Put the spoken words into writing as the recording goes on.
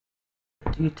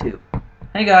YouTube.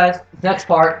 Hey guys, next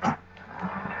part.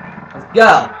 Let's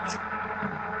go.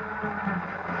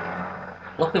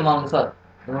 Look at Mom, guess what?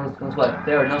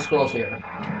 There are no squirrels here.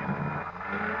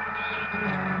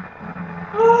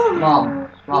 Mom,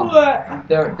 What?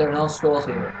 there are no squirrels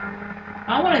here.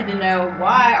 I wanted to know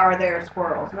why are there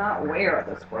squirrels, not where are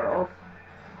the squirrels.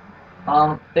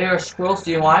 There are squirrels.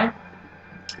 Do you know why?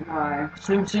 Why?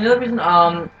 So you know the reason?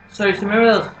 So you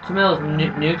remember those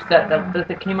nukes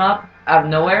that came up out of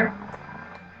nowhere?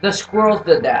 The squirrels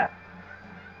did that.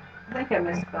 I think I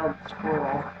misspelled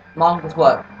squirrel. Mom, guess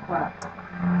what? What?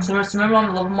 So remember on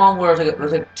the level, Mom, where there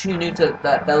was like 2 nukes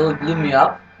that blew me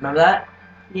up? Remember that?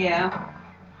 Yeah.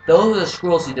 Those are the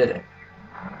squirrels who did it.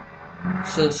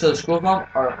 So the squirrels, Mom,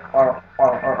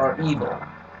 are evil.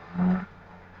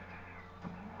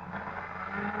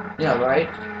 Yeah, right?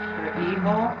 They're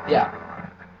evil. Yeah.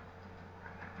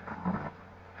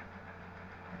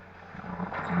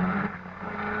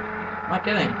 I'm not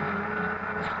kidding.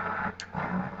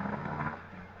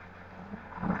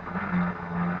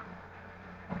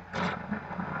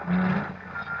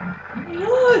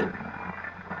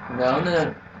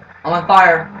 No. I'm on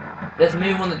fire. That's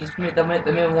maybe one that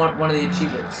made one of the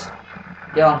achievements.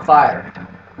 Get on fire.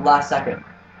 Last second.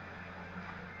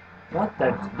 What did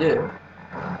I do?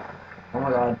 Oh my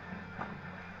god.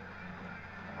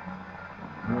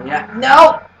 Yeah.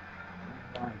 No!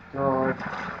 Oh my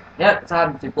god. Yep, it's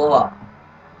happened to blow up.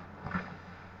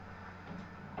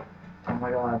 Oh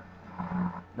my god.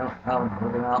 No,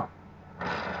 moving out.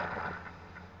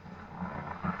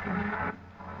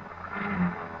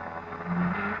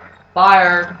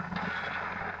 Fire!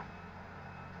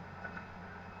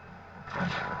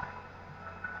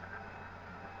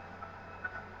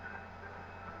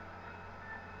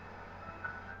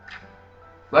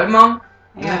 Right, Mom?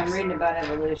 Yeah, Yes. I'm reading about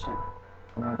evolution.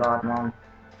 Oh my god, Mom.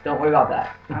 Don't worry about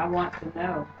that. I want to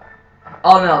know.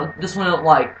 Oh no, this one I don't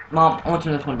like. Mom, I want to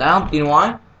turn this one down. Do you know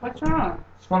why? What's wrong?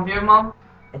 This one here, Mom,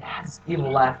 it has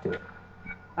evil laugh to it.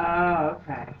 Oh,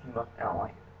 okay. I don't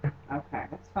like it. Okay,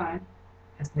 that's fine.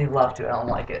 It has evil laugh to it. I don't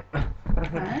like it. I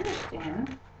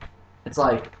understand. It's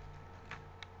like,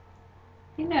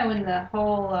 You know, in the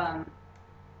whole,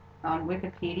 on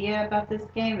Wikipedia about this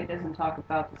game, it doesn't talk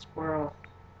about the squirrels.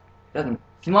 doesn't.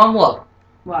 See, Mom, look.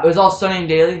 What? It was all sunny and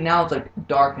daily. Now it's like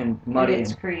dark and muddy.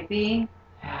 It's creepy.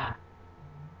 Yeah.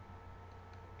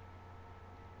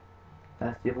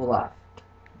 That's the evil laugh.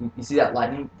 You see that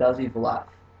lightning? That was the evil laugh.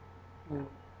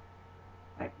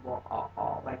 Like,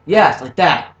 like. Yes, like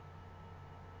that.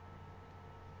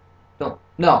 Don't.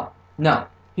 No.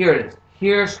 Here it is.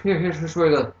 Here's where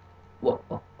it goes.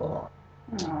 Whoa.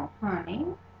 Oh, honey.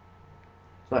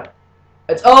 But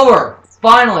it's over.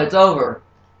 Finally, it's over.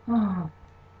 You're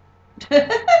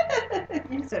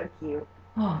so cute.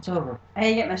 Oh, it's over. I need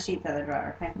to get my sheets out of the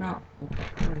dryer, okay? No.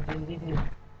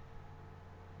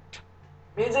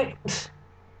 Music.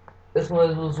 This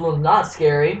one's not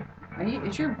scary.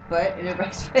 Is your butt in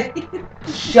everybody's face?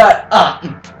 Shut up.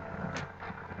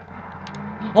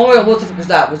 Oh my god, what the fuck was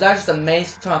that? Was that just a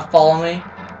mace trying to follow me?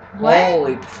 What?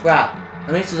 Holy crap.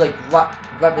 A mace is like right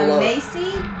below. A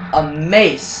macy? A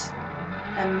mace.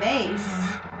 A mace?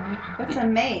 What's a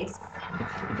mace?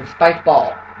 It's a spiked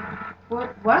ball.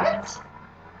 What? What?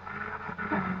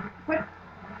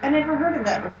 I never heard of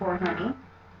that before, honey.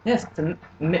 Yes, it's a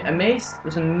mace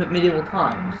was in medieval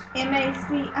times.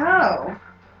 M-A-C-O.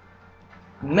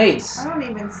 Mace. I don't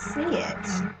even see it.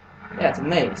 Yeah, it's a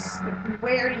mace.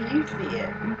 Where do you see it?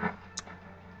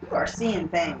 You are seeing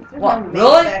things. There's What? no mace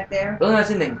Really? back there. Really not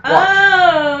seeing anything. Watch.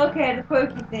 Oh, okay, the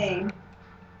pokey thing.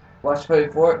 Watch for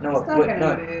it. No, It's not wait,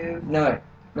 gonna move. no,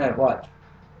 watch.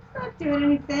 It's not doing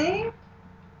anything.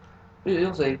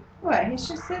 You'll see. What? He's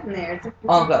just sitting there. It's a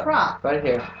Look. prop. Right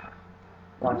here.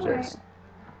 Watch Alright. this.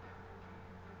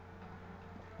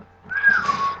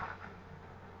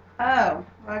 Oh,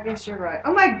 well, I guess you're right.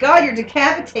 Oh my god, you're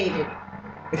decapitated.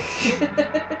 Did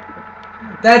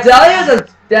I tell you?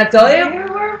 Did I tell you? You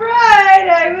were right.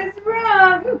 I was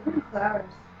wrong. Ooh, pretty flowers.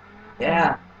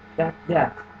 Yeah.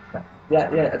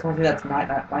 That's one thing that's nice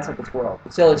about this world.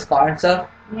 You see all this fire and stuff?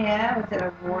 Yeah, was it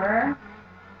a war?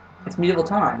 It's medieval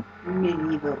time.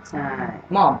 Medieval time.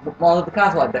 Mom, look at the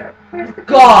castle right there. Where's the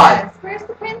God! princess? Where's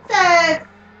the princess?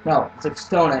 No, it's like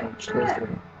Stone Age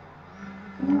history.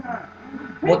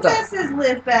 What the- Princesses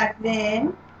lived back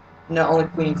then. No, only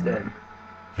queens did.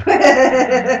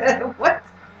 What?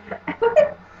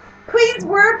 Queens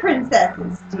were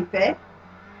princesses, stupid.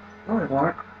 No, they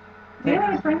weren't. You know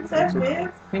what a princess is?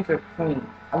 Queens are queens.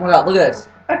 Oh my god, look at this.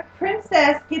 A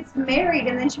princess gets married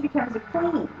and then she becomes a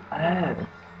queen. Oh.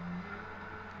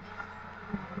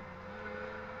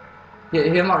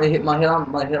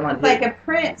 It's like a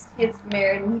prince gets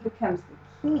married and he becomes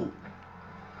the king.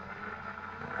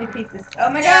 If he's this. Oh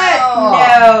my God!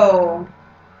 No.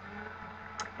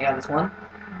 I got this one.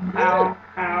 Ow!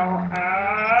 Ow!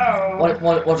 Ow!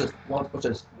 What's this? What's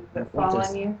this? Is it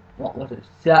following you? What's this?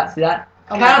 See that? See that?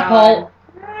 Oh my Catapult!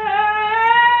 God.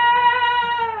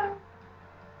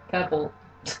 Catapult.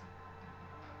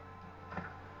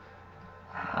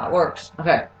 That works.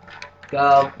 Okay.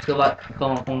 Go. Let's go back.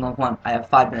 Come on. I have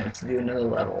 5 minutes to do another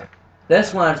level.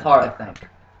 This one is hard, I think.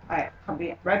 Alright, I'll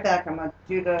be right back. I'm gonna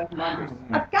do the laundry.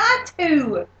 I've got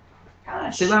to!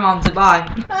 Gosh. Say bye, Mom. Say bye.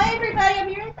 Bye, everybody. I'll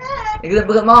be right back.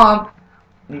 Look at Mom.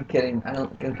 I'm kidding. I'm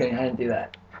kidding. I didn't do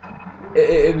that.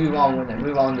 It'd be wrong, wouldn't it? It'd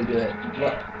be wrong to do it.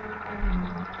 What?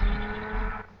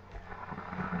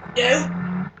 No!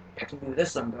 I can do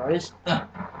this one, guys. What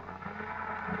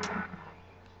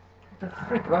the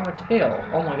frick? Around my tail.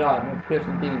 Oh my god, my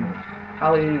Pearson beating me.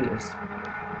 How do you do this?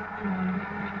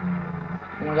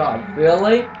 Oh my god,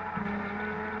 really?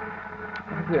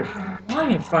 We're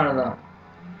flying in front of them.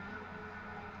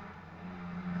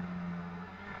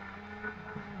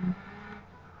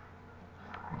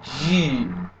 Gee.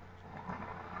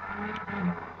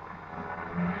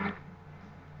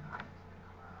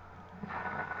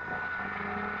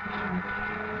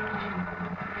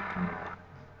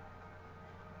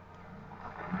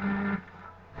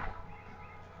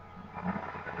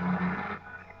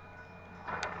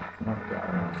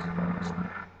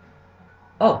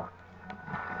 Oh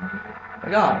my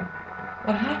god,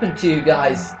 what happened to you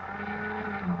guys?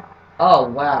 Oh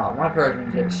wow, my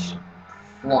person just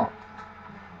flunked.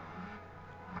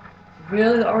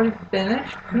 Really? Already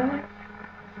finished? Really?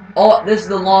 Oh, this is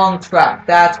the long track,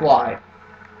 that's why.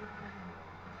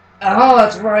 Oh,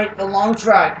 that's right, the long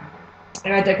track.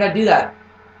 I gotta do that.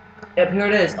 Yep, here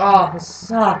it is. Oh, this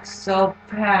sucks so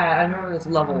bad. I remember this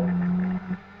level.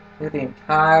 The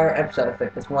entire episode, I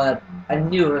think. This one, I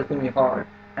knew it was gonna be hard.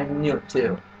 I knew it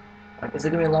too. Like, is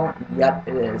it gonna be long? Yep,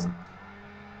 it is.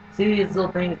 See these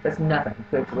little things? That's nothing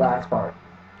compared to the last part.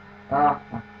 Oh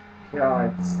my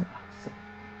god.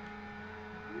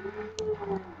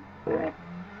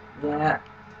 Yeah.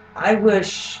 I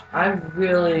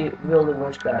really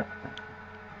wish that.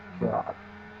 God.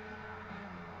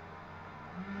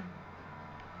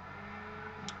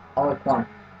 Oh, it's one.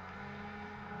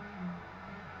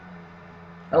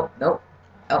 Oh, nope.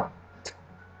 Oh.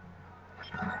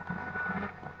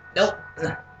 Nope.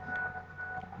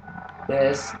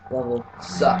 This level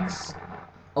sucks.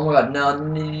 Oh my god, no,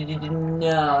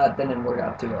 that didn't work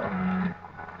out too well.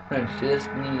 I just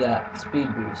need that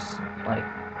speed boost. Like,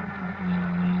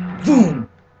 boom!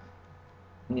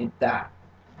 Need that.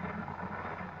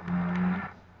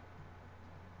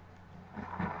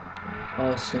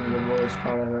 Oh, this is gonna be the worst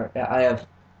part ever. Yeah, I have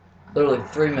literally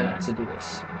 3 minutes to do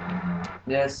this.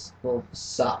 This will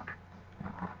suck.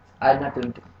 I did not do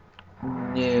it.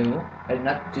 No, I did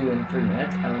not do it in 3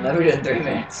 minutes. I will never do it in 3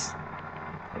 minutes.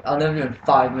 I'll never do it in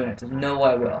 5 minutes. There's no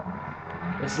way I will.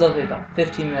 It's literally about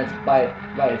 15 minutes by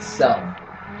itself.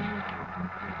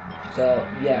 So,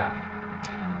 yeah.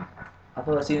 I'll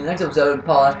probably see you in the next episode.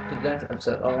 Paul, after the next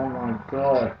episode. Oh my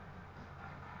god.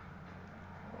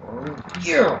 Oh,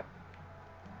 yeah!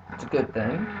 It's a good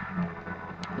thing.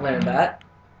 Learned that.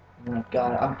 Oh my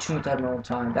god, I'm too much out of my own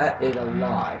time. That is a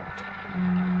lie.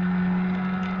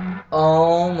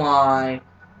 Oh my.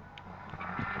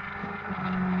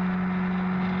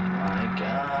 My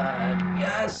god.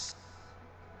 Yes!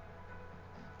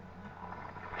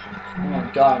 Oh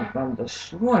my god, I'm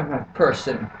destroying my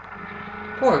person.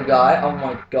 Poor guy. Oh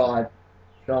my god.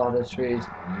 God, this trees.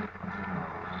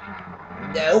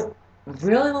 No!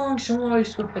 Really long someone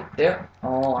always slipped right there?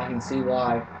 Oh, I can see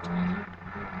why.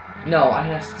 No, I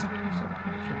have to.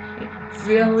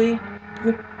 Really?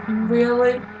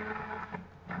 Really?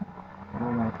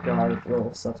 Oh my god, it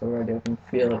really sucks already. I can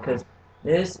feel it because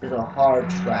this is a hard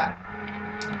track.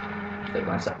 I'll say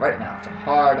myself right now. It's a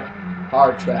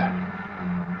hard track.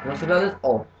 What's about this?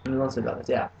 Oh, what's about this?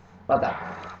 Yeah, about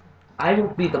that. I will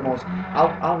be the most.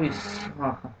 I'll be.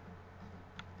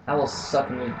 I will suck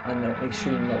in the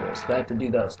extreme levels, but I have to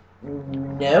do those.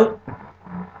 Nope.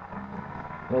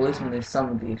 Well, at least when they some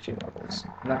of the extreme levels.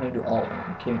 I'm not gonna do all of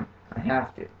them. I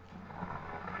have to.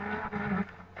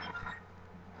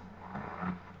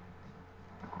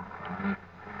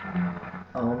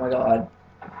 Oh my god.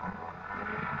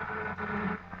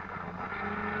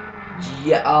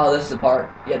 Yeah, oh, this is the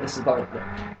part. Yeah, this is the part.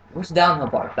 What's the downhill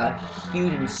part? That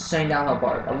huge, insane downhill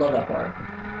part. I love that part.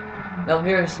 Now,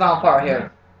 here's the final part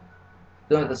here.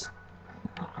 Doing this.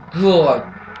 Good.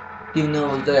 Didn't know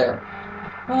it was there.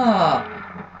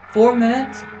 4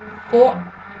 minutes?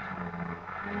 4.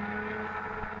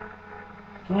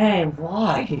 Dang,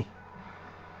 why?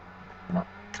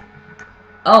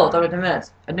 Oh, 30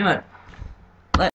 minutes. I knew it.